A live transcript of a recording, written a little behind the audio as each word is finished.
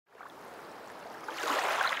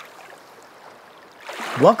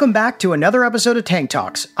Welcome back to another episode of Tank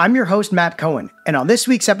Talks. I'm your host, Matt Cohen, and on this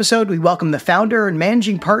week's episode, we welcome the founder and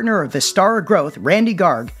managing partner of Vistara Growth, Randy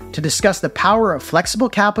Garg, to discuss the power of flexible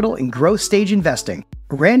capital in growth stage investing.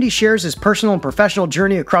 Randy shares his personal and professional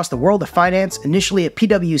journey across the world of finance, initially at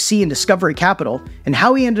PwC and Discovery Capital, and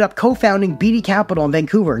how he ended up co-founding BD Capital in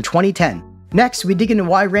Vancouver in 2010. Next, we dig into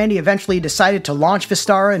why Randy eventually decided to launch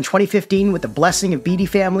Vistara in 2015 with the blessing of BD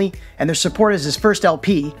family and their support as his first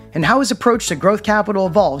LP, and how his approach to growth capital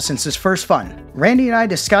evolved since his first fund. Randy and I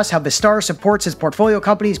discuss how Vistara supports his portfolio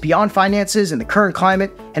companies beyond finances in the current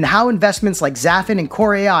climate, and how investments like Zafin and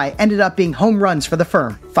Kore.ai ended up being home runs for the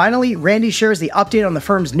firm. Finally, Randy shares the update on the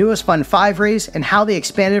firm's newest Fund 5 raise and how they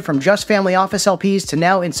expanded from just family office LPs to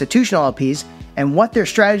now institutional LPs, and what their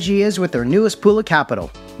strategy is with their newest pool of capital.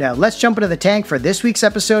 Now, let's jump into the tank for this week's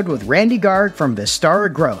episode with Randy Garg from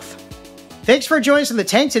Vistara Growth. Thanks for joining us in the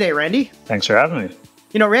tank today, Randy. Thanks for having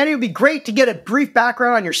me. Randy, it would be great to get a brief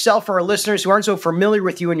background on yourself for our listeners who aren't so familiar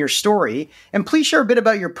with you and your story. And please share a bit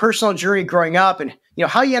about your personal journey growing up and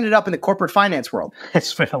how you ended up in the corporate finance world.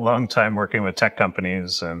 It's been a long time working with tech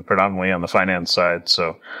companies and predominantly on the finance side.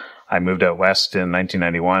 So I moved out west in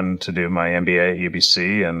 1991 to do my MBA at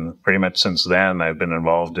UBC. And pretty much since then, I've been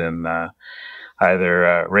involved in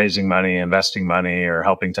either raising money, investing money, or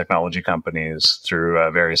helping technology companies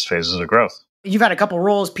through various phases of growth. You've had a couple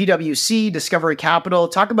roles, PwC, Discovery Capital.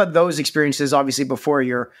 Talk about those experiences, obviously, before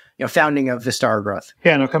your founding of Vistara Growth.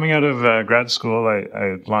 Yeah, no, coming out of grad school,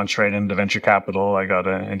 I launched right into venture capital. I got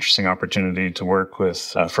an interesting opportunity to work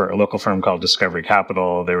with for a local firm called Discovery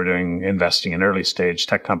Capital. They were doing investing in early stage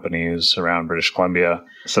tech companies around British Columbia.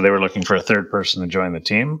 So they were looking for a third person to join the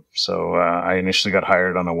team. So I initially got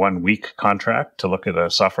hired on a 1-week contract to look at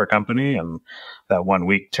a software company, and that 1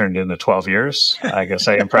 week turned into 12 years. I guess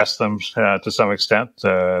I impressed them to some extent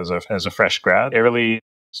as a fresh grad. It really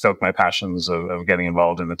stoked my passions of getting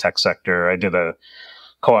involved in the tech sector. I did a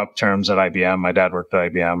co-op terms at IBM. My dad worked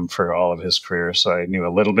at IBM for all of his career, so I knew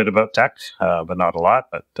a little bit about tech, but not a lot.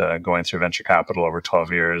 But going through venture capital over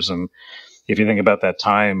 12 years, and if you think about that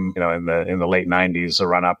time, in the late 90s, the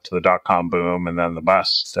run up to the dot-com boom and then the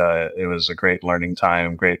bust, it was a great learning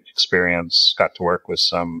time, great experience. Got to work with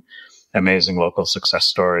some amazing local success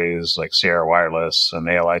stories like Sierra Wireless and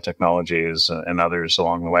ALI Technologies and others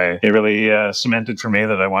along the way. It really cemented for me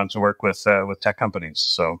that I wanted to work with tech companies.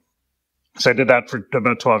 So I did that for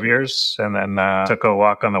about 12 years, and then took a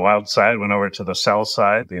walk on the wild side, went over to the sell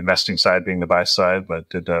side, the investing side being the buy side, but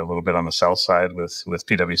did a little bit on the sell side with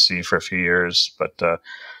PwC for a few years. But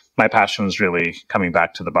my passion was really coming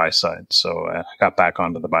back to the buy side. So I got back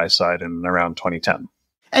onto the buy side in around 2010.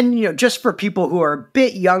 And, just for people who are a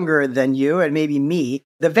bit younger than you and maybe me,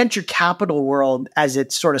 the venture capital world, as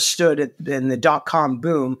it sort of stood in the dot-com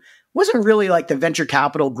boom, wasn't really like the venture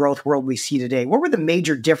capital growth world we see today. What were the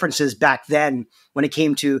major differences back then when it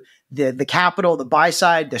came to the capital, the buy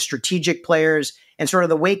side, the strategic players, and sort of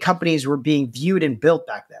the way companies were being viewed and built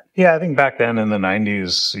back then? Yeah, I think back then in the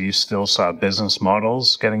 90s, you still saw business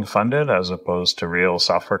models getting funded as opposed to real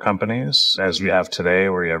software companies, as we have today,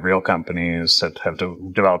 where you have real companies that have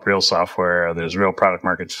to develop real software. There's real product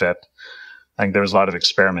market fit. I think there was a lot of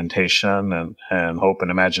experimentation and hope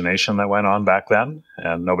and imagination that went on back then,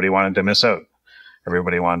 and nobody wanted to miss out.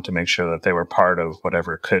 Everybody wanted to make sure that they were part of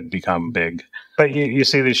whatever could become big. But you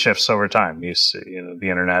see these shifts over time. You see, the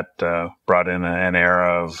internet brought in an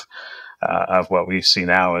era of what we see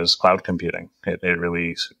now as cloud computing. It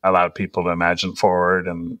really allowed people to imagine forward,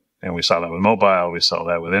 and we saw that with mobile, we saw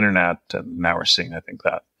that with internet, and now we're seeing, I think,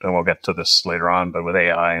 that. And we'll get to this later on, but with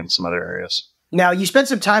AI and some other areas. Now, you spent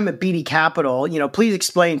some time at BD Capital. Please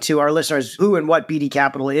explain to our listeners who and what BD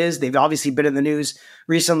Capital is. They've obviously been in the news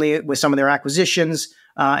recently with some of their acquisitions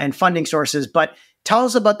and funding sources, but tell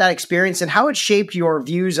us about that experience and how it shaped your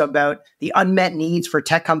views about the unmet needs for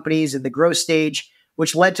tech companies at the growth stage,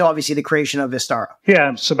 which led to obviously the creation of Vistara.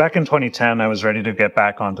 Yeah, so back in 2010, I was ready to get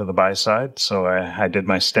back onto the buy side. So I did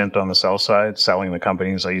my stint on the sell side, selling the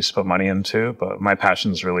companies I used to put money into. But my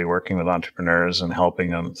passion is really working with entrepreneurs and helping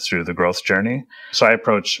them through the growth journey. So I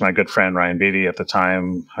approached my good friend Ryan Beatty at the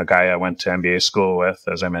time, a guy I went to MBA school with,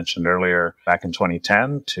 as I mentioned earlier, back in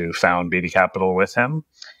 2010, to found BD Capital with him.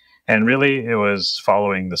 And really, it was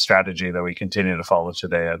following the strategy that we continue to follow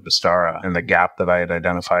today at Vistara, and the gap that I had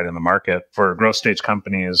identified in the market for growth stage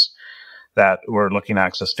companies that were looking to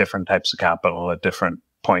access different types of capital at different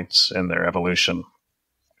points in their evolution.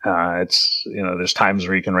 There's times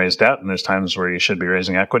where you can raise debt, and there's times where you should be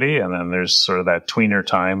raising equity, and then there's sort of that tweener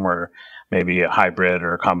time where maybe a hybrid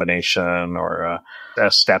or a combination or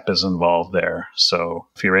a step is involved there. So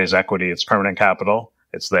if you raise equity, it's permanent capital.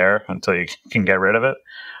 It's there until you can get rid of it.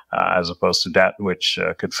 as opposed to debt, which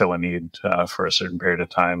could fill a need for a certain period of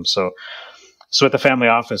time. So at the family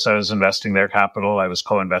office, I was investing their capital. I was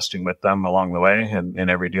co-investing with them along the way in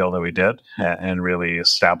every deal that we did, and really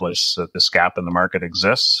established that this gap in the market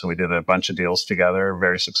exists. So we did a bunch of deals together,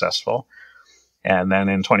 very successful. And then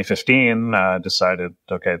in 2015, decided,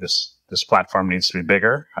 okay, this platform needs to be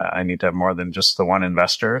bigger. I need to have more than just the one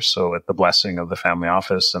investor. So with the blessing of the family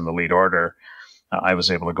office and the lead order, I was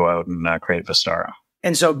able to go out and create Vistara.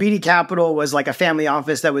 And so BD Capital was like a family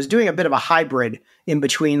office that was doing a bit of a hybrid in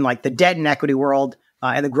between like the debt and equity world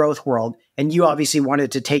and the growth world. And you obviously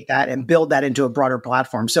wanted to take that and build that into a broader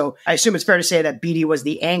platform. So I assume it's fair to say that BD was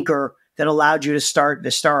the anchor that allowed you to start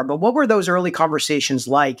Vistara. But what were those early conversations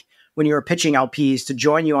like when you were pitching LPs to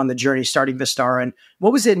join you on the journey starting Vistara? And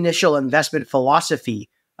what was the initial investment philosophy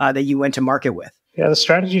that you went to market with? Yeah, the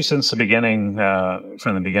strategy since the beginning,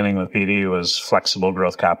 from the beginning with BD, was flexible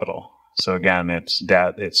growth capital. So again, it's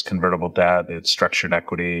debt, it's convertible debt, it's structured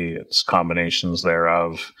equity, it's combinations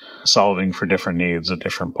thereof, solving for different needs at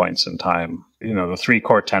different points in time. The three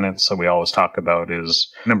core tenets that we always talk about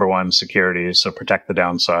is, number one, security, so protect the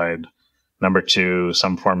downside. Number two,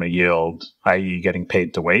 some form of yield, i.e. getting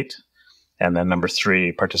paid to wait. And then number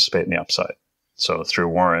three, participate in the upside. So through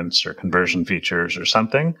warrants or conversion features or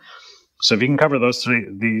something. So if you can cover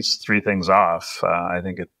these three things off, I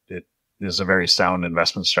think it is a very sound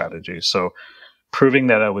investment strategy. So proving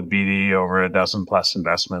that out with BD over a dozen plus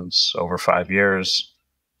investments over 5 years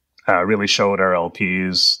really showed our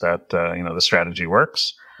LPs that the strategy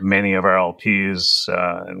works. Many of our LPs,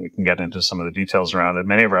 and we can get into some of the details around it,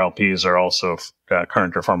 many of our LPs are also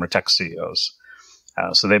current or former tech CEOs.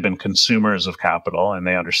 So they've been consumers of capital, and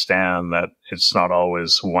they understand that it's not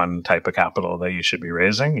always one type of capital that you should be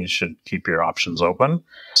raising. You should keep your options open.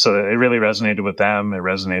 So it really resonated with them. It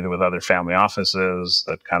resonated with other family offices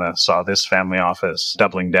that kind of saw this family office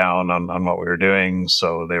doubling down on what we were doing.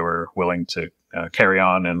 So they were willing to carry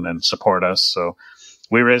on and support us. So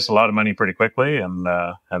we raised a lot of money pretty quickly, and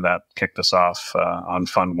that kicked us off on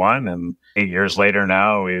Fund 1. And 8 years later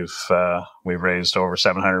now, we've raised over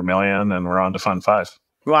 $700 million, and we're on to Fund 5.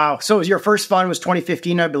 Wow. So your first fund was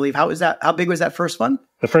 2015, I believe. How big was that first fund?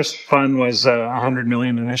 The first fund was $100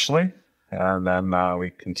 million initially, and then we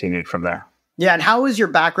continued from there. Yeah. And how was your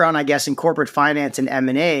background, I guess, in corporate finance and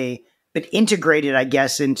M&A, but integrated, I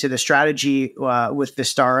guess, into the strategy with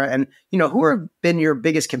Vistara? And, who have been your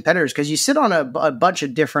biggest competitors? Because you sit on a bunch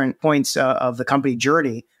of different points of the company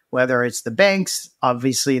journey, whether it's the banks,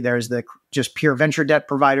 obviously there's the just pure venture debt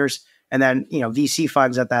providers, and then, VC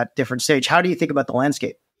funds at that different stage. How do you think about the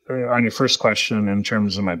landscape? On your first question, in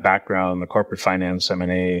terms of my background, the corporate finance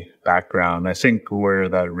M&A background, I think where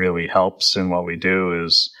that really helps in what we do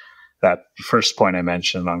is that first point I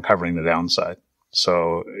mentioned on covering the downside.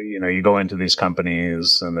 So, you go into these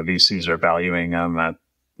companies and the VCs are valuing them at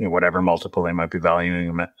whatever multiple they might be valuing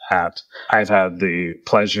them at. I've had the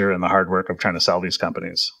pleasure and the hard work of trying to sell these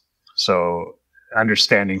companies. So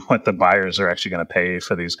understanding what the buyers are actually going to pay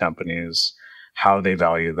for these companies, how they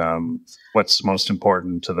value them, what's most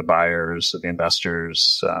important to the buyers, the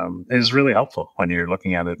investors, is really helpful when you're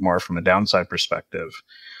looking at it more from a downside perspective.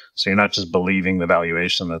 So you're not just believing the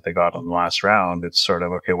valuation that they got on the last round. It's sort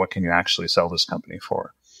of, okay, what can you actually sell this company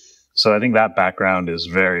for? So I think that background is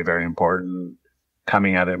very, very important,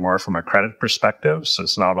 coming at it more from a credit perspective. So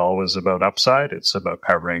it's not always about upside. It's about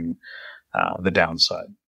covering the downside.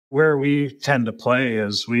 Where we tend to play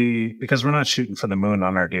is because we're not shooting for the moon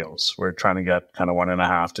on our deals. We're trying to get kind of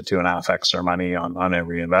 1.5 to 2.5x our money on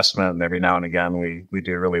every investment. And every now and again, we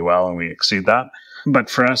do really well and we exceed that.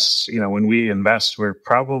 But for us, when we invest, we're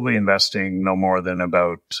probably investing no more than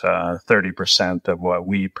about 30% of what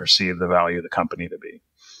we perceive the value of the company to be.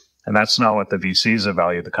 And that's not what the VCs have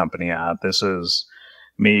valued the company at. This is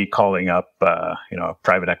me calling up, a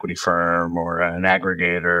private equity firm or an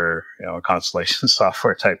aggregator, a Constellation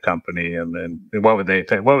software type company. And then what would they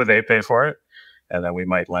pay? What would they pay for it? And then we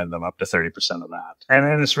might lend them up to 30% of that. And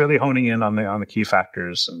then it's really honing in on the key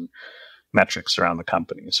factors and metrics around the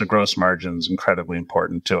company. So gross margin is incredibly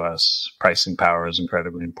important to us. Pricing power is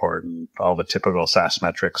incredibly important. All the typical SaaS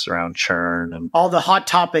metrics around churn and all the hot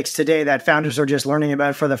topics today that founders are just learning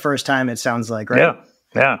about for the first time, it sounds like, right?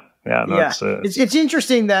 Yeah. It's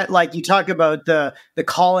interesting that you talk about the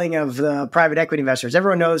calling of the private equity investors.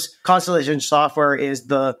 Everyone knows Constellation Software is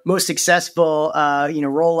the most successful,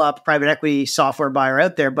 roll up private equity software buyer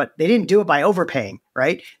out there, but they didn't do it by overpaying,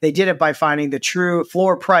 right? They did it by finding the true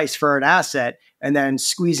floor price for an asset and then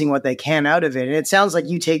squeezing what they can out of it. And it sounds like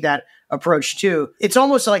you take that approach too. It's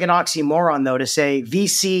almost like an oxymoron though, to say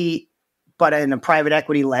VC, but in a private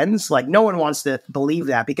equity lens. No one wants to believe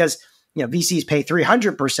that because VCs pay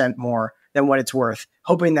 300% more than what it's worth,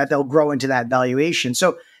 hoping that they'll grow into that valuation.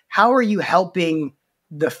 So how are you helping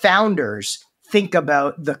the founders think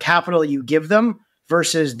about the capital you give them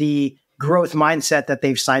versus the growth mindset that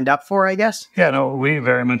they've signed up for, I guess? Yeah, no, we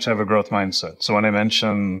very much have a growth mindset. So when I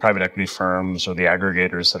mention private equity firms or the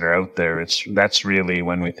aggregators that are out there, that's really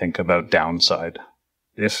when we think about downside.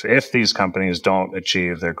 If these companies don't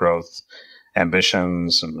achieve their growth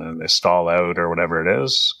ambitions and they stall out or whatever it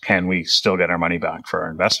is, can we still get our money back for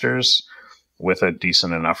our investors with a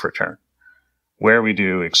decent enough return? Where we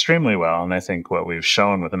do extremely well, and I think what we've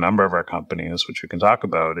shown with a number of our companies, which we can talk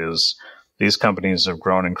about, is these companies have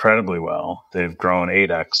grown incredibly well. They've grown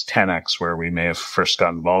 8x, 10x where we may have first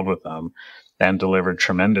got involved with them and delivered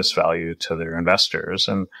tremendous value to their investors.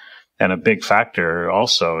 And a big factor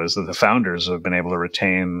also is that the founders have been able to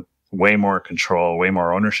retain way more control, way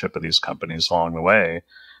more ownership of these companies along the way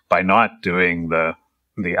by not doing the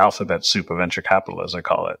alphabet soup of venture capital, as I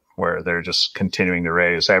call it, where they're just continuing to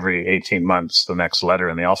raise every 18 months the next letter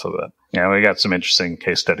in the alphabet. We got some interesting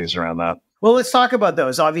case studies around that. Well, let's talk about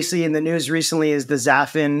those. Obviously, in the news recently is the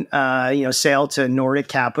Zafin, sale to Nordic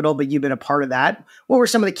Capital, but you've been a part of that. What were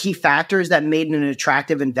some of the key factors that made it an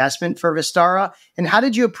attractive investment for Vistara? And how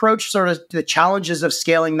did you approach sort of the challenges of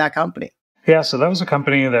scaling that company? Yeah, so that was a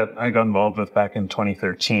company that I got involved with back in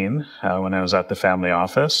 2013 when I was at the family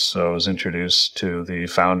office. So I was introduced to the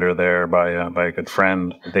founder there by a good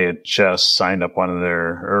friend. They had just signed up one of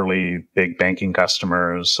their early big banking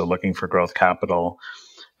customers, so looking for growth capital.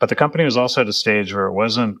 But the company was also at a stage where it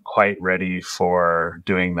wasn't quite ready for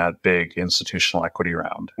doing that big institutional equity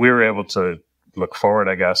round. We were able to look forward,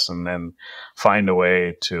 I guess, and then find a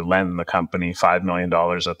way to lend the company $5 million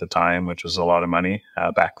at the time, which was a lot of money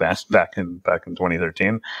back in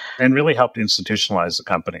 2013, and really helped institutionalize the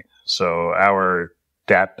company. So our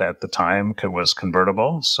debt at the time was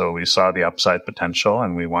convertible. So we saw the upside potential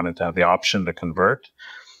and we wanted to have the option to convert.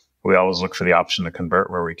 We always look for the option to convert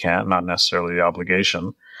where we can, not necessarily the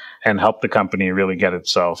obligation, and help the company really get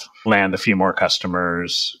itself, land a few more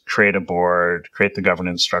customers, create a board, create the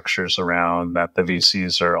governance structures around that the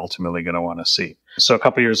VCs are ultimately going to want to see. So a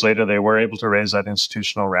couple of years later, they were able to raise that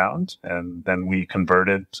institutional round, and then we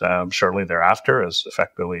converted shortly thereafter as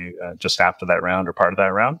effectively just after that round or part of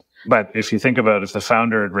that round. But if you think about if the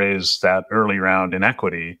founder had raised that early round in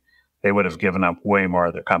equity, they would have given up way more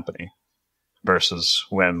of their company versus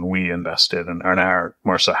when we invested and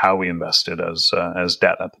more so how we invested as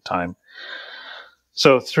debt at the time.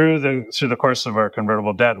 So through the course of our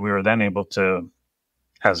convertible debt, we were then able to,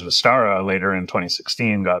 as Vistara later in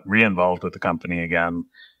 2016, got re-involved with the company again,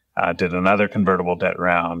 did another convertible debt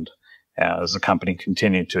round as the company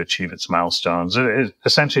continued to achieve its milestones,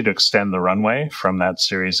 essentially to extend the runway from that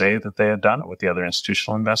Series A that they had done with the other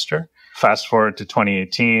institutional investor. Fast forward to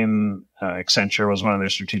 2018, Accenture was one of their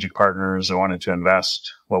strategic partners that wanted to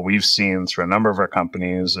invest. What we've seen through a number of our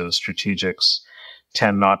companies is strategics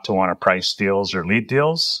tend not to want to price deals or lead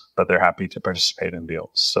deals, but they're happy to participate in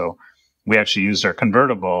deals. So we actually used our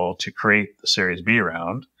convertible to create the Series B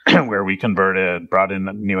round, where we converted, brought in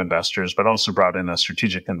new investors, but also brought in a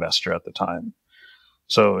strategic investor at the time.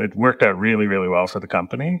 So it worked out really, really well for the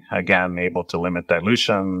company. Again, able to limit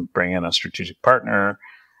dilution, bring in a strategic partner,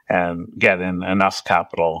 and get in enough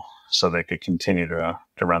capital so they could continue to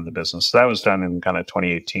run the business. So that was done in kind of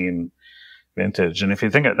 2018 vintage. And if you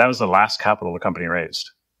think that was the last capital the company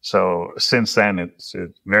raised. So since then, it's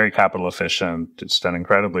very capital efficient. It's done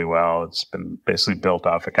incredibly well. It's been basically built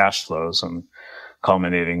off of cash flows and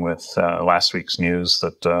culminating with last week's news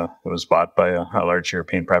that it was bought by a large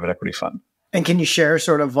European private equity fund. And can you share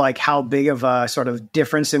sort of like how big of a sort of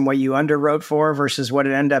difference in what you underwrote for versus what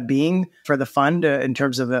it ended up being for the fund in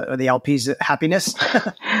terms of the LP's happiness?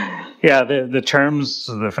 Yeah,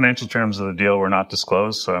 the financial terms of the deal were not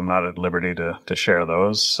disclosed, so I'm not at liberty to share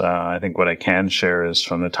those. I think what I can share is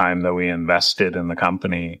from the time that we invested in the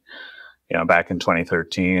company, back in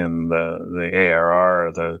 2013, the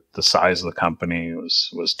ARR, the size of the company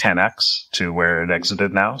was 10x to where it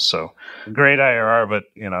exited now. So great IRR, but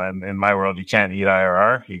in my world, you can't eat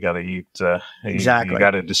IRR. You got to eat. Exactly. You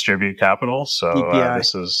got to distribute capital. So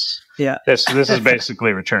this is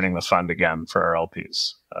basically returning the fund again for our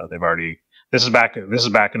LPs. This is back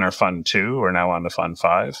in our fund 2. We're now on to fund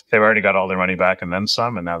 5. They've already got all their money back and then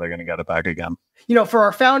some, and now they're going to get it back again. For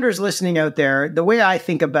our founders listening out there, the way I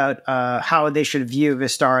think about how they should view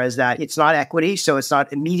Vistara is that it's not equity, so it's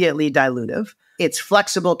not immediately dilutive. It's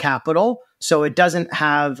flexible capital, so it doesn't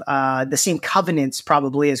have the same covenants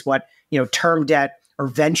probably as what term debt or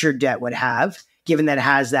venture debt would have, given that it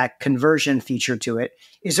has that conversion feature to it.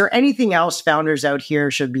 Is there anything else founders out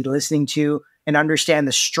here should be listening to and understand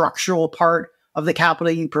the structural part of the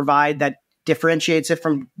capital you provide that differentiates it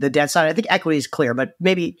from the debt side? I think equity is clear, but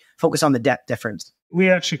maybe focus on the debt difference. We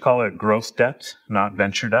actually call it growth debt, not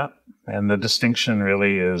venture debt. And the distinction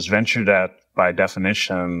really is venture debt, by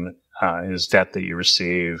definition, is debt that you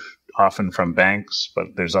receive often from banks, but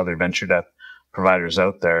there's other venture debt providers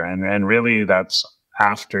out there. And really that's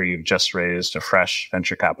after you've just raised a fresh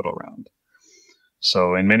venture capital round.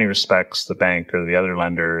 So in many respects, the bank or the other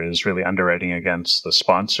lender is really underwriting against the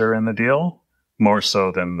sponsor in the deal, more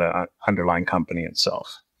so than the underlying company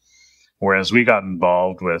itself. Whereas we got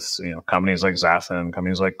involved with, companies like Zafin,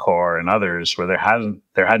 companies like Kore and others where there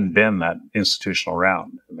hadn't been that institutional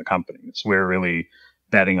round in the companies. We're really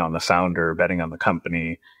betting on the founder, betting on the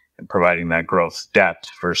company, and providing that growth debt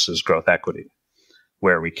versus growth equity.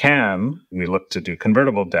 Where we can, we look to do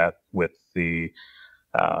convertible debt with the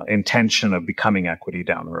intention of becoming equity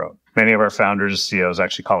down the road. Many of our founders, CEOs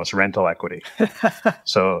actually call us rental equity.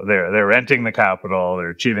 So they're renting the capital, they're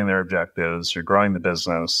achieving their objectives, they're growing the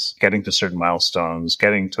business, getting to certain milestones,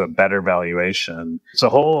 getting to a better valuation. It's a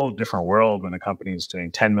whole different world when a company is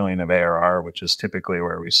doing 10 million of ARR, which is typically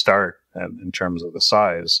where we start in terms of the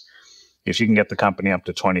size. If you can get the company up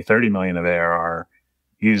to 20, 30 million of ARR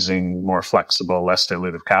using more flexible, less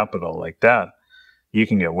dilutive capital like that, you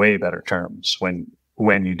can get way better terms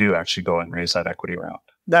when you do actually go and raise that equity round.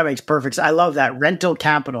 That makes perfect sense. I love that. Rental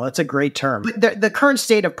capital. That's a great term. But the current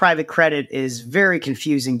state of private credit is very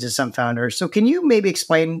confusing to some founders. So can you maybe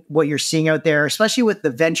explain what you're seeing out there, especially with the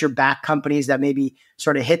venture-backed companies that maybe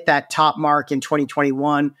sort of hit that top mark in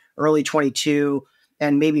 2021, early 22,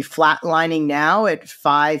 and maybe flatlining now at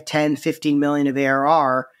 5, 10, 15 million of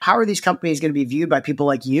ARR? How are these companies going to be viewed by people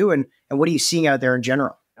like you? And what are you seeing out there in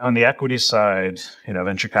general? On the equity side,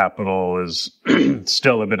 venture capital is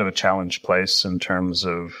still a bit of a challenge place in terms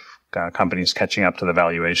of companies catching up to the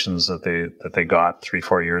valuations that they got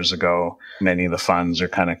 3-4 years ago. Many of the funds are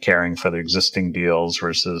kind of caring for the existing deals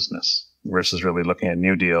versus really looking at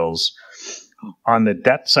new deals. On the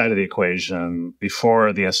debt side of the equation,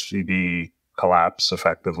 before the SVB collapse,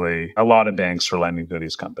 effectively, a lot of banks were lending to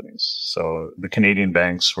these companies. So the Canadian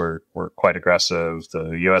banks were quite aggressive.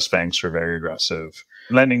 The US banks were very aggressive,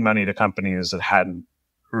 lending money to companies that hadn't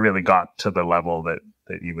really got to the level that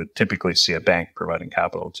you would typically see a bank providing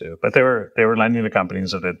capital to. But they were lending to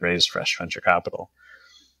companies that had raised fresh venture capital.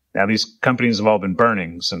 Now, these companies have all been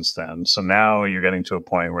burning since then. So now you're getting to a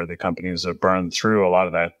point where the companies have burned through a lot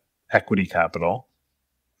of that equity capital,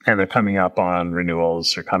 and they're coming up on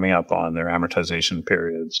renewals, they're coming up on their amortization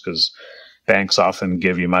periods, because banks often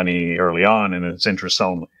give you money early on and it's interest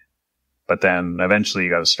only. But then eventually you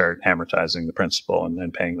got to start amortizing the principal and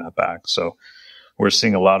then paying that back. So we're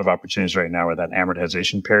seeing a lot of opportunities right now where that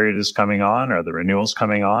amortization period is coming on or the renewals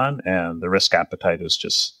coming on, and the risk appetite is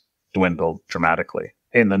just dwindled dramatically.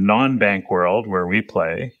 In the non-bank world where we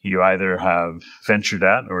play, you either have venture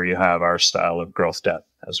debt or you have our style of growth debt,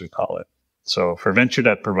 as we call it. So for venture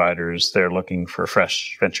debt providers, they're looking for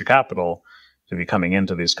fresh venture capital to be coming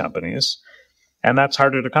into these companies. And that's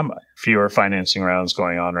harder to come by. Fewer financing rounds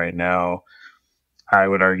going on right now. I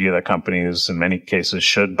would argue that companies in many cases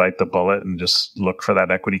should bite the bullet and just look for that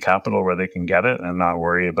equity capital where they can get it and not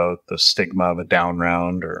worry about the stigma of a down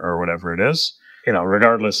round or whatever it is.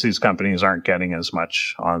 Regardless, these companies aren't getting as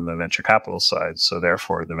much on the venture capital side. So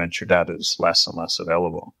therefore, the venture debt is less and less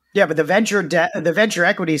available. Yeah, but the venture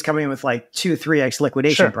equity is coming in with like 2-3x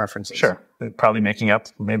liquidation preferences. Sure. They're probably making up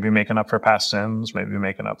for past sins, maybe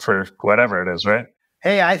making up for whatever it is, right?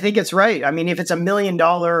 Hey, I think it's right. I mean, if it's $1 million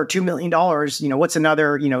or $2 million, what's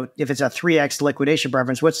another, if it's a 3x liquidation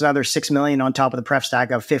preference, what's another 6 million on top of the pref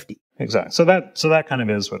stack of 50? Exactly. So that kind of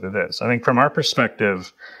is what it is. I think from our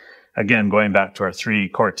perspective, again, going back to our 3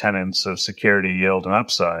 core tenets of security, yield, and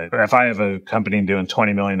upside, if I have a company doing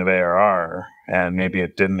 20 million of ARR and maybe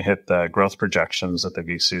it didn't hit the growth projections that the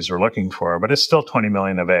VCs were looking for, but it's still 20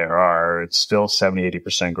 million of ARR, it's still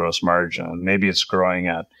 70-80% gross margin. Maybe it's growing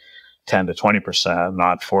at 10 to 20%,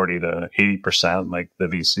 not 40 to 80% like the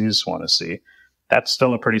VCs want to see. That's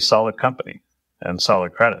still a pretty solid company and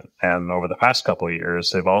solid credit. And over the past couple of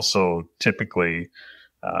years, they've also typically,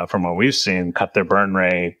 from what we've seen, cut their burn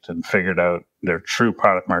rate and figured out their true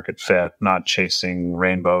product market fit, not chasing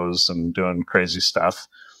rainbows and doing crazy stuff,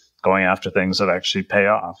 going after things that actually pay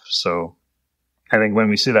off. So I think when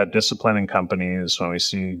we see that discipline in companies, when we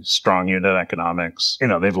see strong unit economics,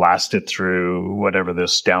 they've lasted through whatever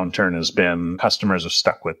this downturn has been. Customers have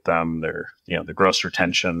stuck with them. The gross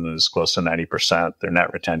retention is close to 90%. Their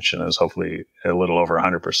net retention is hopefully a little over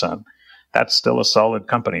 100%. That's still a solid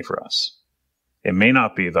company for us. It may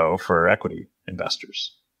not be, though, for equity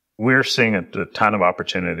investors. we're seeing a ton of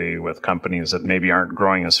opportunity with companies that maybe aren't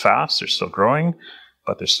growing as fast. They're still growing,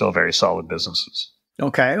 but they're still very solid businesses.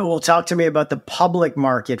 Okay. Well, talk to me about the public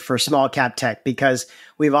market for small cap tech, because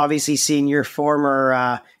we've obviously seen your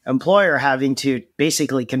former employer having to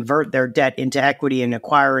basically convert their debt into equity and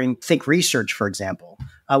acquiring Think Research, for example.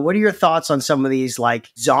 What are your thoughts on some of these like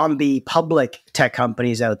zombie public tech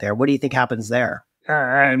companies out there? What do you think happens there?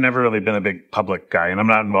 I've never really been a big public guy, and I'm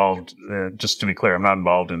not involved, just to be clear, I'm not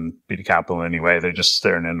involved in BD Capital in any way.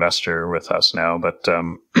 They're an investor with us now. But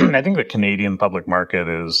I think the Canadian public market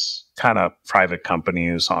is kind of private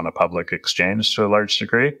companies on a public exchange to a large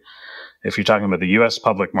degree. If you're talking about the U.S.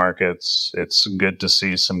 public markets, it's good to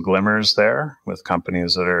see some glimmers there with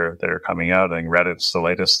companies that are coming out. I think Reddit's the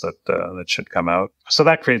latest that should come out. So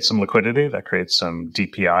that creates some liquidity. That creates some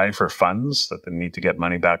DPI for funds that they need to get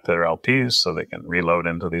money back to their LPs so they can reload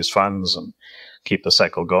into these funds and keep the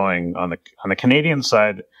cycle going. On the Canadian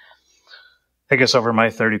side, I guess over my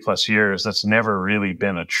 30 plus years, that's never really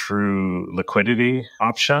been a true liquidity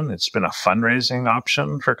option. It's been a fundraising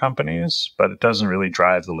option for companies, but it doesn't really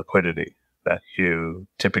drive the liquidity that you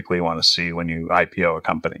typically want to see when you IPO a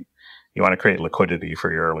company. You want to create liquidity for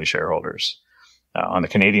your early shareholders. On the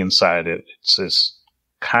Canadian side, it's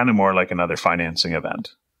kind of more like another financing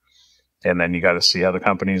event. And then you got to see how the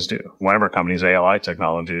companies do. One of our companies, ALI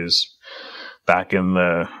Technologies, back in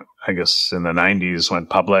the 90s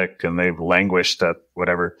went public, and they've languished at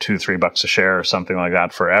whatever, $2-3 a share or something like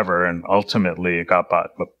that forever. And ultimately it got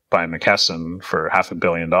bought by McKesson for $500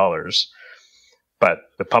 million. But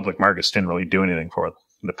the public markets didn't really do anything for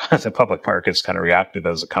them. The public markets kind of reacted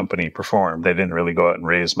as the company performed. They didn't really go out and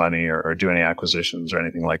raise money or do any acquisitions or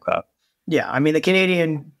anything like that. Yeah. I mean, the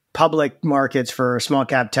Canadian public markets for small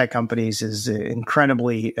cap tech companies is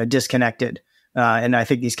incredibly disconnected. And I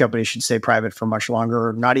think these companies should stay private for much longer,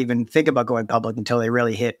 or not even think about going public until they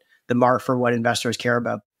really hit the mark for what investors care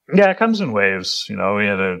about. Yeah, it comes in waves. We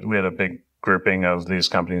had a big grouping of these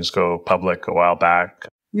companies go public a while back.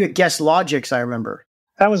 You had Guess Logics, I remember.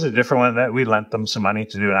 That was a different one. That we lent them some money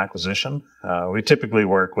to do an acquisition. We typically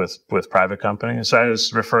work with private companies. So I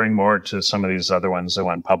was referring more to some of these other ones that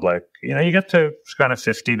went public. You get to kind of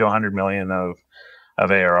 50 to 100 million of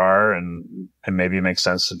ARR, and maybe it makes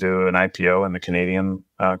sense to do an IPO in the Canadian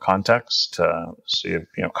context. So you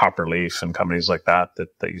have Copperleaf and companies like that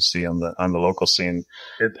you see on the local scene.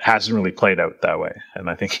 It hasn't really played out that way, and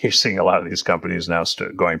I think you're seeing a lot of these companies now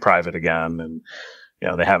going private again, and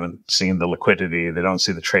they haven't seen the liquidity, they don't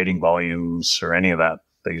see the trading volumes or any of that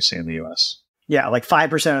you see in the US. Yeah, like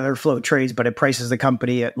 5% of their float trades, but it prices the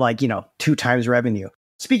company at 2 times revenue.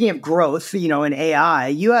 Speaking of growth, in AI,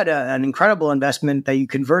 you had an incredible investment that you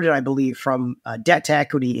converted, I believe, from debt to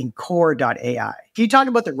equity in Kore.ai. Can you talk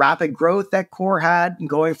about the rapid growth that Kore had,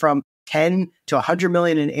 going from 10 to 100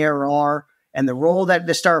 million in ARR, and the role that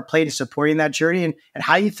Vistara played in supporting that journey, and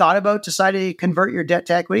how you thought about deciding to convert your debt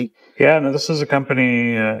to equity? Yeah, no, this is a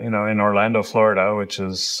company, in Orlando, Florida, which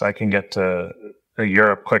is, I can get to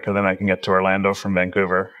Europe quicker than I can get to Orlando from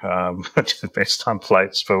Vancouver, which is based on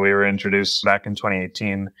flights. But we were introduced back in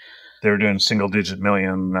 2018. They were doing single-digit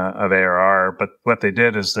million of ARR. But what they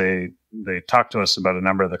did is they talked to us about a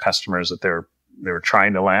number of the customers that they were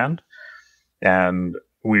trying to land, and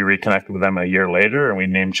we reconnected with them a year later, and we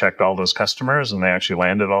name-checked all those customers, and they actually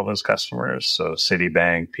landed all those customers. So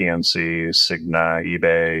Citibank, PNC, Cigna,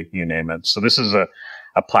 eBay, you name it. So this is a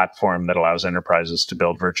platform that allows enterprises to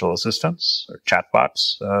build virtual assistants or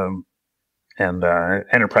chatbots, and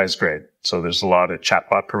enterprise grade. So there's a lot of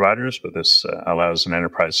chatbot providers, but this allows an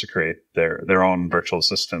enterprise to create their own virtual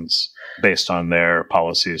assistants based on their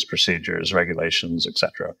policies, procedures, regulations,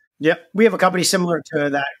 etc. Yeah, we have a company similar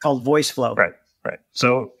to that called VoiceFlow. Right.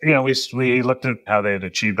 So, we looked at how they had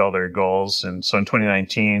achieved all their goals. And so in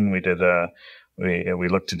 2019, we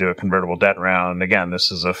looked to do a convertible debt round. Again,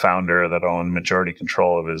 this is a founder that owned majority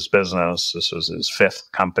control of his business. This was his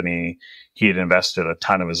 5th company. He had invested a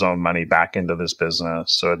ton of his own money back into this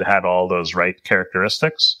business. So it had all those right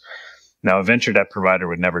characteristics. Now, a venture debt provider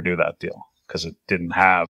would never do that deal because it didn't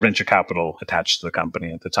have venture capital attached to the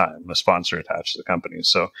company at the time, a sponsor attached to the company.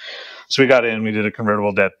 So we got in, we did a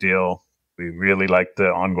convertible debt deal. We really liked the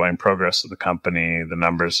ongoing progress of the company. The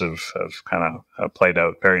numbers have kind of played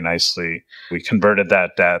out very nicely. We converted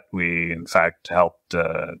that debt. We, in fact, helped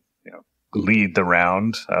lead the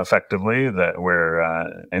round effectively,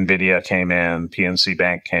 where NVIDIA came in, PNC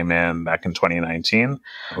Bank came in back in 2019,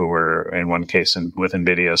 who were, in one case, with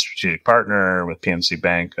NVIDIA, a strategic partner, with PNC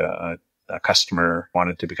Bank, a customer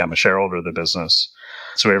wanted to become a shareholder of the business.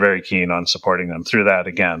 So we were very keen on supporting them through that.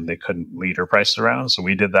 Again, they couldn't lead or price the round, so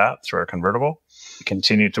we did that through our convertible.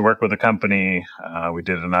 continued to work with the company. We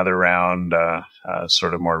did another round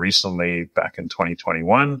sort of more recently back in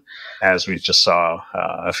 2021. As we just saw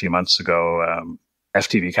a few months ago,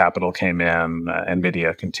 FTV Capital came in.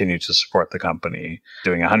 NVIDIA continued to support the company,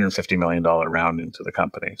 doing a $150 million round into the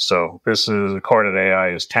company. So this is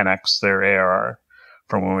Kore.ai is 10x their ARR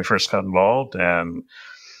from when we first got involved. And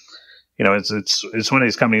it's one of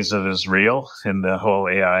these companies that is real in the whole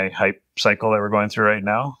AI hype cycle that we're going through right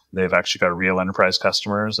now. They've actually got real enterprise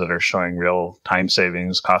customers that are showing real time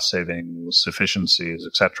savings, cost savings, efficiencies,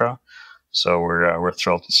 etc. So we're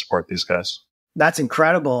thrilled to support these guys. That's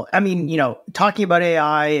incredible. I mean, talking about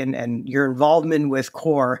AI and your involvement with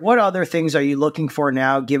Kore, what other things are you looking for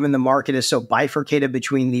now, given the market is so bifurcated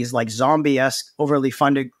between these like zombie-esque, overly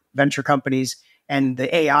funded venture companies and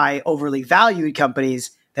the AI overly valued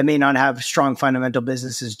companies that may not have strong fundamental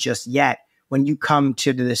businesses just yet, when you come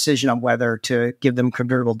to the decision on whether to give them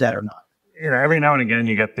convertible debt or not? Every now and again,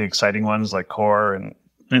 you get the exciting ones like Kore and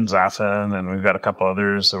Zafin, and we've got a couple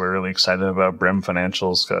others that we're really excited about. Brim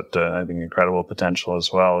Financial's got, I think, incredible potential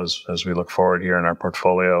as well as we look forward here in our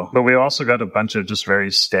portfolio. But we also got a bunch of just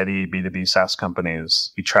very steady B2B SaaS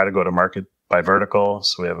companies. We try to go to market by vertical.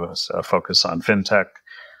 So we have a focus on fintech.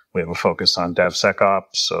 We have a focus on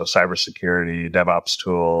DevSecOps, so cybersecurity, DevOps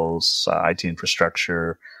tools, IT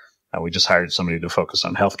infrastructure. We just hired somebody to focus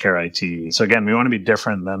on healthcare IT. So again, we want to be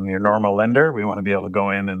different than your normal lender. We want to be able to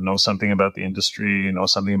go in and know something about the industry, know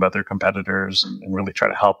something about their competitors, and really try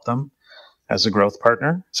to help them as a growth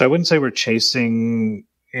partner. So I wouldn't say we're chasing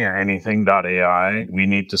anything .ai. We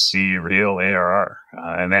need to see real ARR,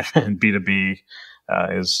 and B2B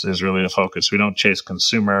is really the focus. We don't chase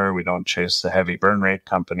consumer. We don't chase the heavy burn rate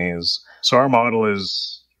companies. So our model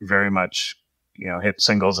is very much, hit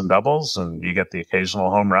singles and doubles, and you get the occasional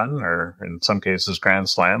home run, or in some cases, grand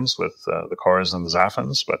slams with the Kores and the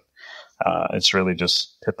Zafins. But it's really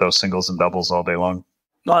just hit those singles and doubles all day long.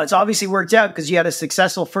 Well, it's obviously worked out because you had a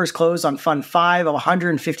successful first close on Fund 5 of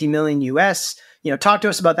 $150 million US. Talk to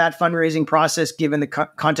us about that fundraising process, given the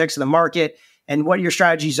context of the market, and what your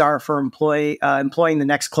strategies are for employing the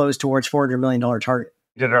next close towards $400 million target.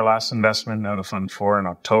 We did our last investment out of Fund 4 in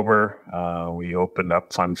October. We opened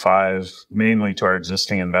up Fund 5 mainly to our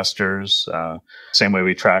existing investors. Same way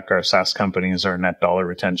we track our SaaS companies, our net dollar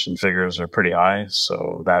retention figures are pretty high.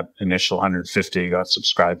 So that initial 150 got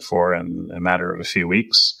subscribed for in a matter of a few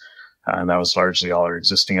weeks. And that was largely all our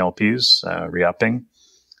existing LPs re-upping.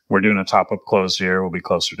 We're doing a top-up close here. We'll be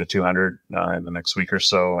closer to 200 in the next week or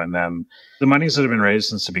so. And then the monies that have been raised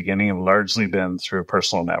since the beginning have largely been through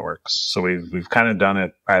personal networks. So we've kind of done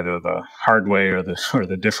it either the hard way or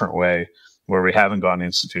the different way, where we haven't gone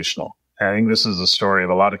institutional. And I think this is the story of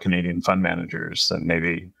a lot of Canadian fund managers, and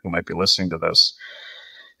maybe who might be listening to this,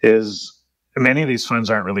 is many of these funds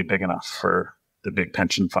aren't really big enough for the big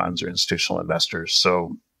pension funds or institutional investors.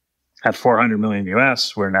 So at $400 million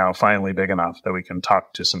US, we're now finally big enough that we can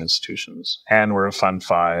talk to some institutions, and we're a Fund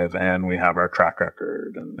 5, and we have our track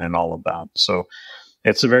record and all of that. So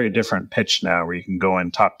it's a very different pitch now, where you can go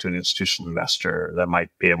and talk to an institutional investor that might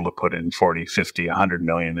be able to put in 40, 50, 100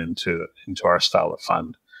 million into our style of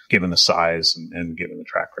fund, given the size and given the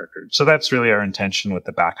track record. So that's really our intention with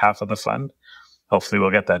the back half of the fund. Hopefully we'll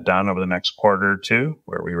get that done over the next quarter or two,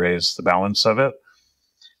 where we raise the balance of it.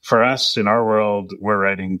 For us, in our world, we're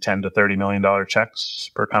writing $10 to $30 million checks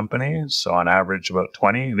per company. So on average, about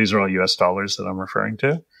 20. These are all US dollars that I'm referring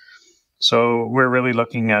to. So we're really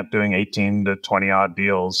looking at doing 18 to 20 odd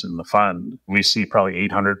deals in the fund. We see probably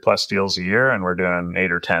 800 plus deals a year, and we're doing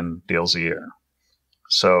 8 or 10 deals a year.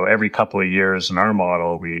 So every couple of years in our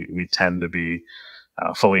model, we tend to be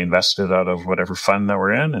fully invested out of whatever fund that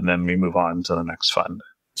we're in, and then we move on to the next fund.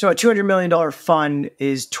 So a $200 million fund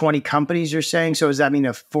is 20 companies, you're saying? So does that mean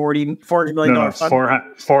a $400 million fund?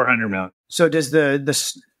 400 million. So does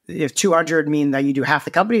if 200 mean that you do half the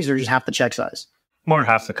companies or just half the check size? More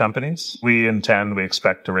half the companies. We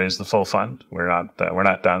expect to raise the full fund. We're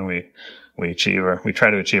not done. We try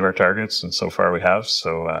to achieve our targets, and so far we have.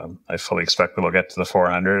 So I fully expect that we'll get to the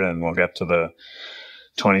 400, and we'll get to the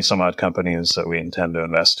 20 some odd companies that we intend to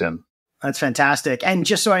invest in. That's fantastic. And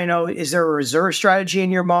just so I know, is there a reserve strategy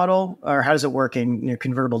in your model, or how does it work in your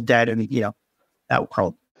convertible debt and that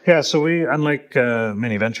world? Yeah, so we, unlike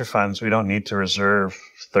many venture funds, we don't need to reserve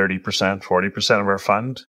 30%, 40% of our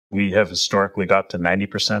fund. We have historically got to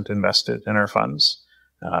 90% invested in our funds,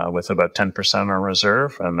 with about 10% on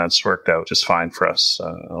reserve, and that's worked out just fine for us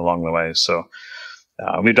along the way. So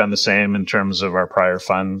we've done the same in terms of our prior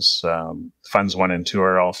funds. Funds 1 and 2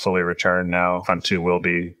 are all fully returned now. Fund 2 will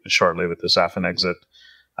be shortly with the Zafin exit.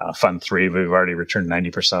 Fund 3, we've already returned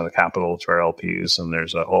 90% of the capital to our LPs, and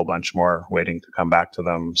there's a whole bunch more waiting to come back to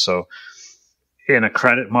them. So in a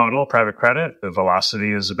credit model, private credit, the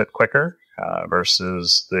velocity is a bit quicker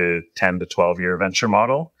versus the 10 to 12-year venture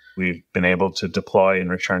model. We've been able to deploy and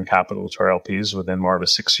return capital to our LPs within more of a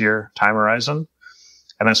 6-year time horizon.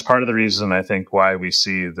 And that's part of the reason, I think, why we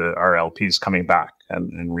see our LPs coming back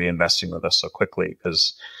and reinvesting with us so quickly,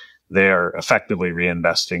 because they're effectively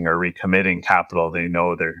reinvesting or recommitting capital they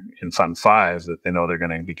know they're in Fund 5 that they know they're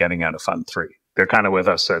going to be getting out of Fund 3. They're kind of with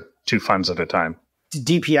us at 2 funds at a time.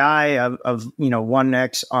 DPI of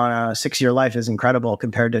 1x on a 6-year life is incredible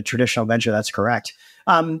compared to traditional venture. That's correct.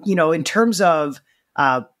 In terms of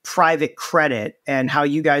private credit and how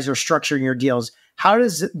you guys are structuring your deals, how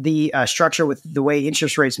does the structure with the way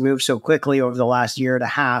interest rates move so quickly over the last year and a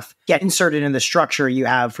half get inserted in the structure you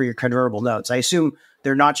have for your convertible notes? I assume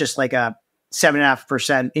they're not just like a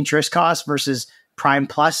 7.5% interest cost versus prime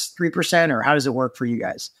plus 3%, or how does it work for you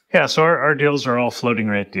guys? Yeah, so our deals are all floating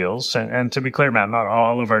rate deals. And to be clear, Matt, not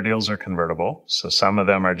all of our deals are convertible. So some of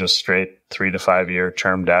them are just straight 3 to 5 year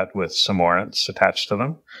term debt with some warrants attached to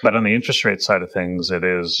them. But on the interest rate side of things, it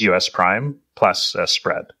is US prime plus a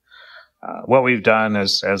spread. What we've done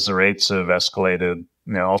is, as the rates have escalated,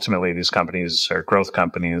 ultimately these companies are growth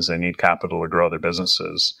companies. They need capital to grow their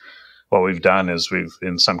businesses. What we've done is we've,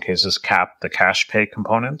 in some cases, capped the cash pay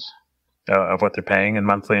component of what they're paying in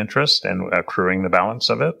monthly interest and accruing the balance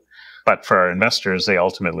of it. But for our investors, they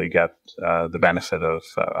ultimately get the benefit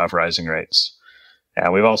of rising rates.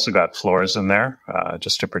 And we've also got floors in there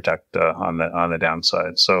just to protect on the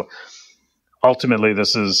downside. So ultimately,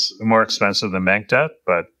 this is more expensive than bank debt,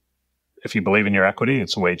 but if you believe in your equity,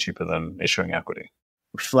 it's way cheaper than issuing equity.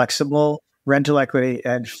 Flexible rental equity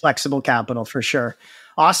and flexible capital for sure.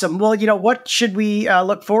 Awesome. Well, what should we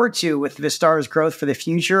look forward to with Vistara's growth for the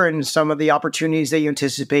future and some of the opportunities that you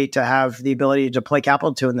anticipate to have the ability to deploy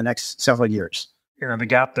capital to in the next several years? The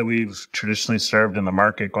gap that we've traditionally served in the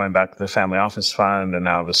market, going back to the family office fund and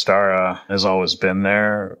now Vistara, has always been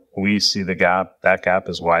there. We see that gap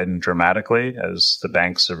has widened dramatically as the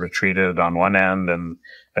banks have retreated on one end and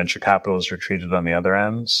venture capital has retreated on the other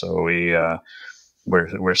end. So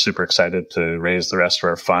we're super excited to raise the rest of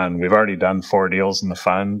our fund. We've already done 4 deals in the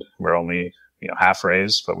fund. We're only half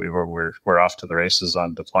raised, but we're off to the races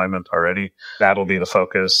on deployment already. That'll be the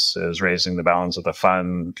focus, is raising the balance of the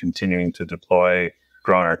fund, continuing to deploy,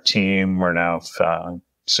 growing our team. We're now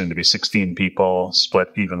soon to be 16 people, split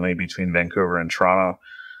evenly between Vancouver and Toronto.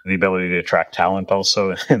 The ability to attract talent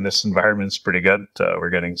also in this environment is pretty good.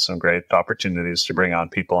 We're getting some great opportunities to bring on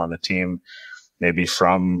people on the team, maybe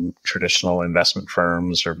from traditional investment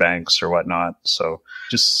firms or banks or whatnot. So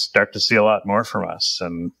just start to see a lot more from us.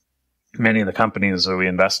 And many of the companies that we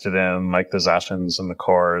invested in, like the Zafins and the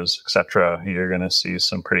Kores, et cetera, you're going to see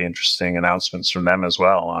some pretty interesting announcements from them as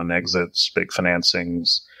well on exits, big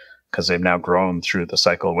financings, because they've now grown through the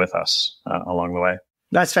cycle with us along the way.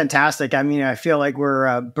 That's fantastic. I mean, I feel like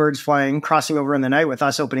we're birds flying, crossing over in the night with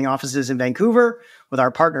us opening offices in Vancouver, with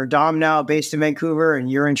our partner Dom now based in Vancouver,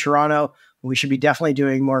 and you're in Toronto. We should be definitely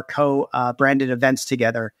doing more co-branded events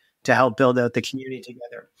together to help build out the community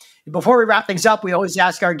together. Before we wrap things up, we always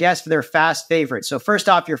ask our guests for their fast favorites. So first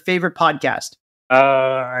off, your favorite podcast.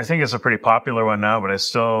 I think it's a pretty popular one now, but I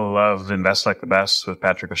still love Invest Like the Best with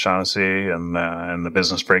Patrick O'Shaughnessy and the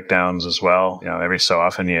business breakdowns as well. Every so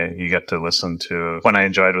often you get to listen to. One I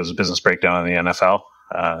enjoyed was a business breakdown on the NFL.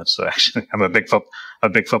 So actually, I'm a big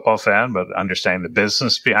football fan, but understanding the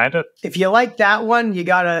business behind it. If you like that one, you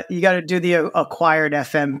gotta do the Acquired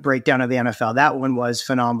FM breakdown of the NFL. That one was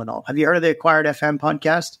phenomenal. Have you heard of the Acquired FM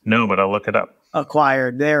podcast? No, but I'll look it up.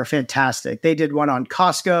 Acquired, they're fantastic. They did one on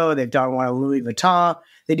Costco. They've done one on Louis Vuitton.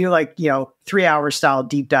 They do 3-hour style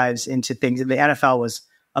deep dives into things. And the NFL was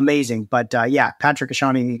amazing. But Patrick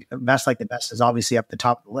O'Shaughnessy, Invest Like the Best, is obviously up the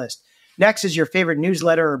top of the list. Next is your favorite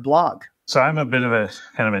newsletter or blog. So I'm a bit of a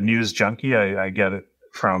kind of a news junkie. I get it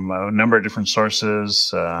from a number of different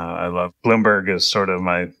sources. I love Bloomberg is sort of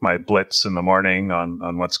my blitz in the morning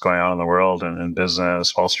on what's going on in the world and in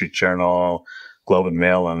business, Wall Street Journal, Globe and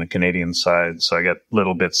Mail on the Canadian side. So I get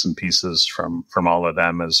little bits and pieces from all of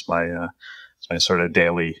them as my sort of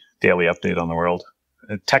daily update on the world.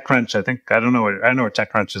 TechCrunch, I don't know where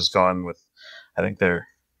TechCrunch is going with. I think they're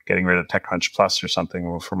getting rid of TechCrunch Plus or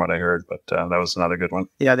something from what I heard, but that was another good one.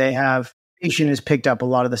 Yeah, they have. Asian has picked up a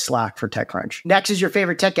lot of the slack for TechCrunch. Next is your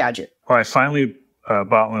favorite tech gadget. Well, I finally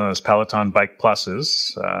bought one of those Peloton Bike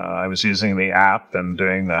Pluses. I was using the app and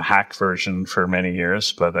doing the hack version for many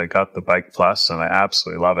years, but I got the Bike Plus and I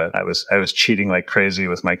absolutely love it. I was cheating like crazy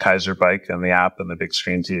with my Kaiser bike and the app and the big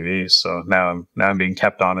screen TV. So now I'm being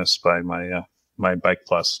kept honest by my my Bike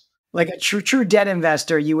Plus. Like a true debt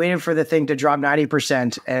investor, you waited for the thing to drop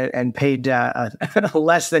 90% and paid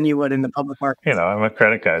less than you would in the public market. You know, I'm a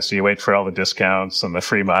credit guy, so you wait for all the discounts and the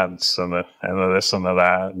free months and the this and the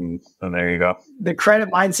that, and there you go. The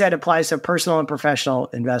credit mindset applies to personal and professional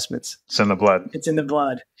investments. It's in the blood. It's in the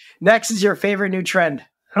blood. Next is your favorite new trend.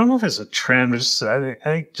 I don't know if it's a trend, but I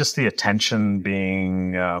think just the attention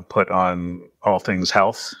being put on all things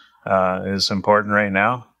health is important right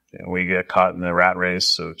now. We get caught in the rat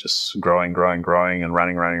race of just growing and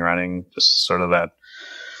running. Just sort of that,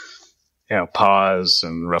 pause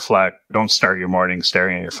and reflect. Don't start your morning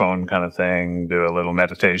staring at your phone kind of thing. Do a little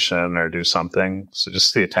meditation or do something. So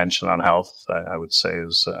just the attention on health, I would say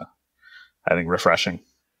is, I think, refreshing.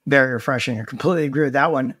 Very refreshing. I completely agree with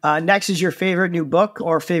that one. Next is your favorite new book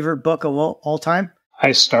or favorite book of all time?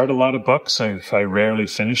 I start a lot of books. I rarely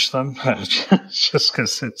finish them just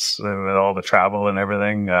because it's with all the travel and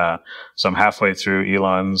everything. So I'm halfway through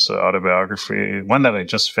Elon's autobiography. One that I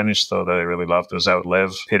just finished, though, that I really loved was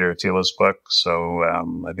Outlive, Peter Attila's book. So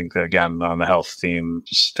I think, again, on the health theme,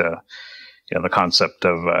 just the concept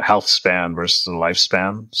of health span versus the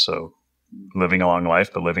lifespan. So living a long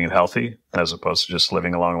life, but living it healthy as opposed to just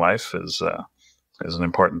living a long life is an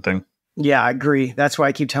important thing. Yeah, I agree. That's why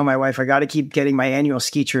I keep telling my wife, I got to keep getting my annual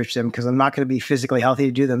ski trips in because I'm not going to be physically healthy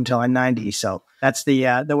to do them until I'm 90. So that's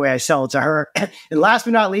the way I sell it to her. And last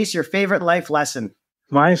but not least, your favorite life lesson.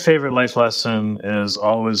 My favorite life lesson has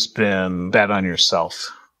always been bet on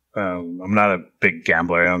yourself. I'm not a big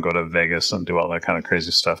gambler. I don't go to Vegas and do all that kind of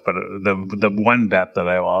crazy stuff. But the one bet that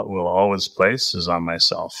I will always place is on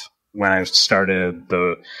myself. When I started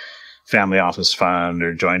the family office fund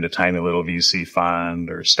or joined a tiny little VC fund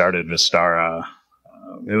or started Vistara,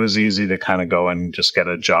 it was easy to kind of go and just get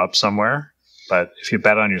a job somewhere. But if you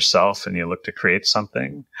bet on yourself and you look to create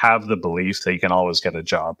something, have the belief that you can always get a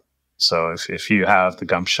job. So if you have the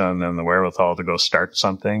gumption and the wherewithal to go start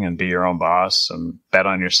something and be your own boss and bet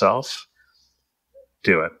on yourself,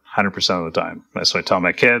 do it 100% of the time. That's what I tell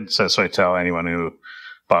my kids. That's what I tell anyone who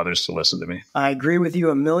bothers to listen to me. I agree with you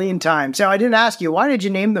 1,000,000 times. So I didn't ask you, why did you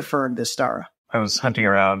name the firm Vistara? I was hunting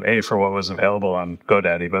around, for what was available on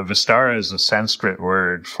GoDaddy, but Vistara is a Sanskrit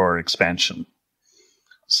word for expansion.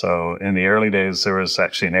 So in the early days, there was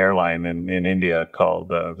actually an airline in India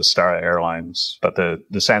called Vistara Airlines. But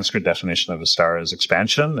the Sanskrit definition of Vistara is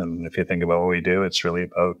expansion. And if you think about what we do, it's really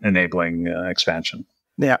about enabling expansion.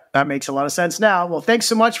 Yeah, that makes a lot of sense now. Well, thanks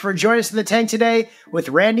so much for joining us in the tank today with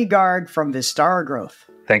Randy Garg from Vistara Growth.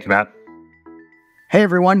 Thank you, Matt. Hey,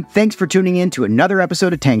 everyone. Thanks for tuning in to another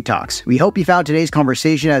episode of Tank Talks. We hope you found today's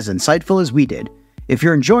conversation as insightful as we did. If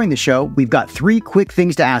you're enjoying the show, we've got 3 quick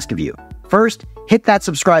things to ask of you. First, hit that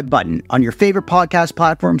subscribe button on your favorite podcast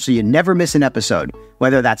platform so you never miss an episode,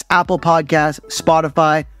 whether that's Apple Podcasts,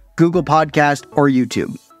 Spotify, Google Podcasts, or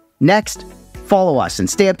YouTube. Next, follow us and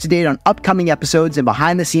stay up to date on upcoming episodes and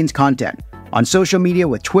behind-the-scenes content on social media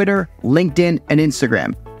with Twitter, LinkedIn, and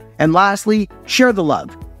Instagram. And lastly, share the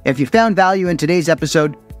love. If you found value in today's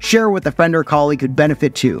episode, share with a friend or colleague who'd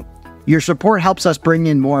benefit too. Your support helps us bring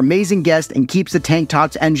in more amazing guests and keeps the Tank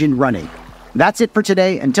Talks engine running. That's it for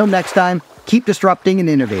today. Until next time, keep disrupting and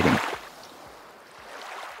innovating.